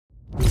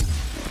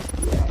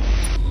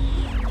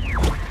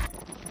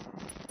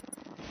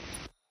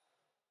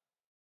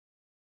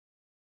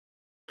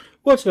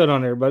What's going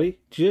on, everybody?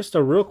 Just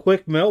a real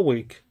quick mail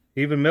week,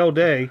 even mail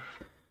day,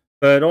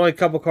 but only a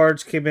couple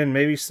cards came in.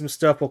 Maybe some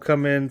stuff will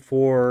come in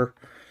for.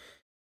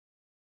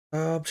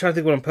 I'm trying to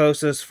think what I'm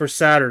posting this for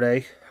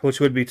Saturday, which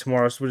would be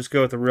tomorrow. So we'll just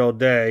go with the real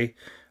day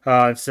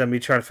instead of me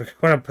trying to figure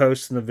out when I'm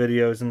posting the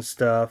videos and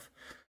stuff.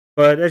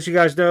 But as you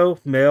guys know,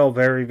 mail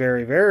very,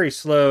 very, very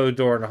slow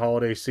during the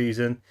holiday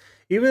season.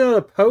 Even though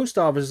the post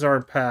offices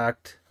aren't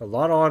packed, a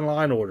lot of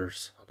online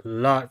orders, a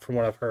lot from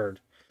what I've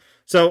heard.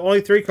 So only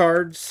 3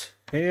 cards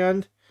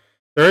and.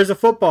 There is a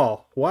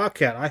football.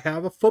 Wildcat. I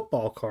have a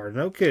football card.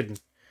 No kidding.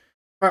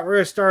 All right, we're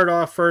going to start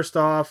off first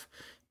off.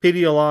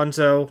 P.D.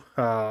 Alonso,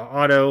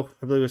 auto.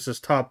 I believe it's his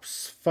top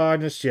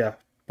finest. Yeah,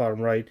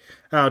 bottom right.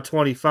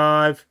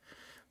 25.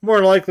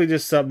 More likely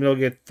just something that'll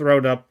get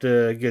thrown up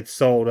to get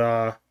sold.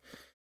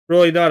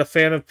 Really not a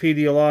fan of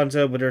P.D.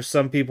 Alonso, but there's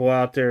some people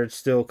out there that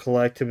still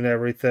collect him and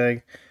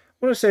everything.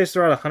 I want to say it's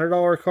around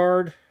 $100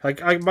 card.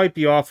 I might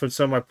be off on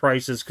some of my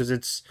prices because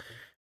it's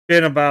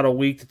been about a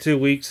week to 2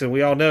 weeks, and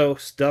we all know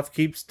stuff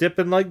keeps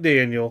dipping like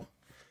Daniel.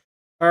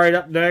 All right,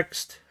 up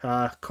next,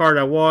 card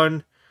I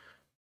won.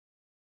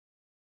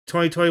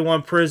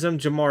 2021 Prism,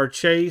 Jamar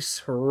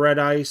Chase, Red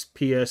Ice,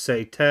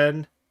 PSA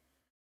 10.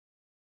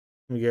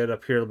 Let me get it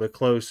up here a little bit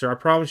closer. I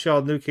promise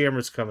y'all new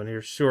camera's coming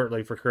here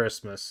shortly for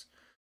Christmas.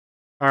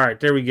 All right,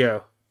 there we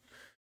go.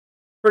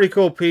 Pretty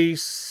cool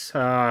piece.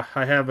 I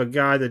have a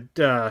guy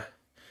that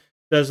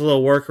does a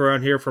little work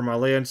around here for my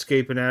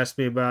landscape and asked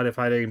me about if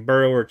I had any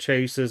Burrow or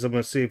Chases. I'm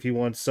going to see if he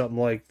wants something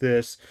like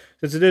this,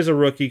 since it is a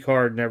rookie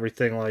card and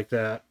everything like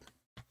that.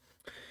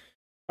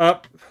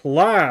 Up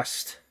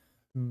last,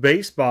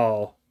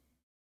 baseball.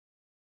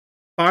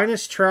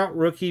 Finest Trout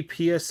rookie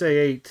PSA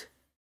 8.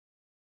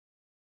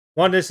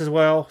 Won this as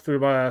well through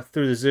the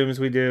Zooms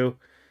we do.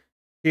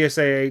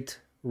 PSA 8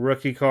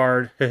 rookie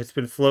card. It's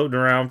been floating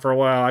around for a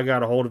while. I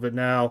got a hold of it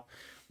now.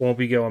 Won't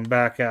be going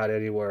back out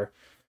anywhere.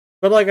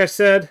 But like I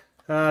said,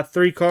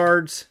 3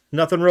 cards,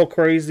 nothing real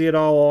crazy at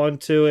all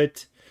onto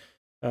it.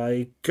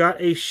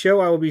 Got a show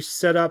I will be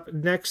set up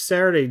next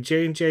Saturday,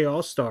 J&J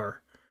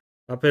All-Star,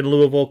 up in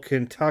Louisville,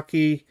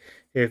 Kentucky.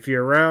 If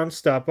you're around,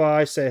 stop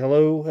by, say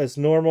hello as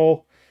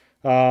normal.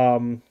 A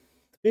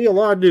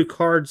lot of new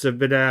cards have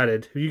been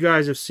added. You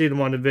guys have seen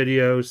them on the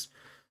videos.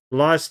 A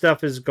lot of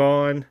stuff is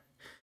gone.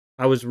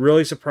 I was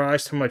really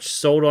surprised how much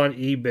sold on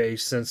eBay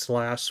since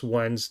last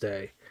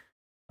Wednesday.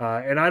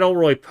 And I don't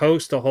really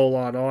post a whole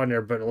lot on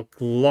there, but a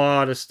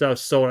lot of stuff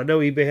sold. I know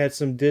eBay had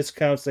some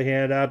discounts they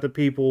handed out to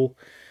people.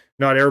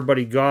 Not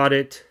everybody got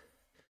it.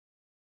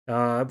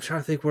 I'm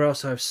trying to think where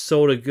else I've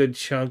sold a good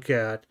chunk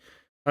at.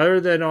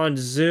 Other than on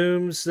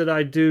Zooms that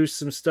I do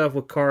some stuff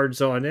with cards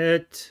on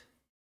it.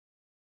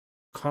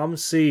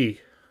 ComC.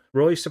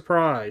 Really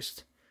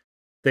surprised.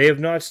 They have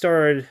not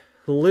started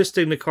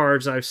listing the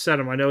cards I've sent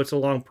them. I know it's a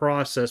long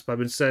process, but I've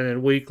been sending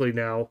it weekly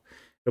now.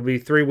 It'll be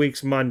 3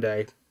 weeks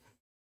Monday.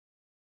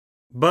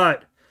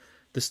 But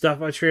the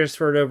stuff I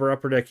transferred over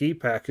Upper Deck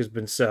E-Pack has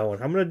been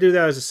selling. I'm going to do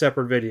that as a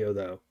separate video,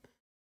 though.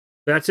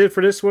 That's it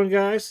for this one,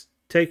 guys.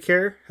 Take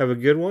care. Have a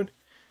good one.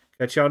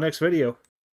 Catch y'all next video.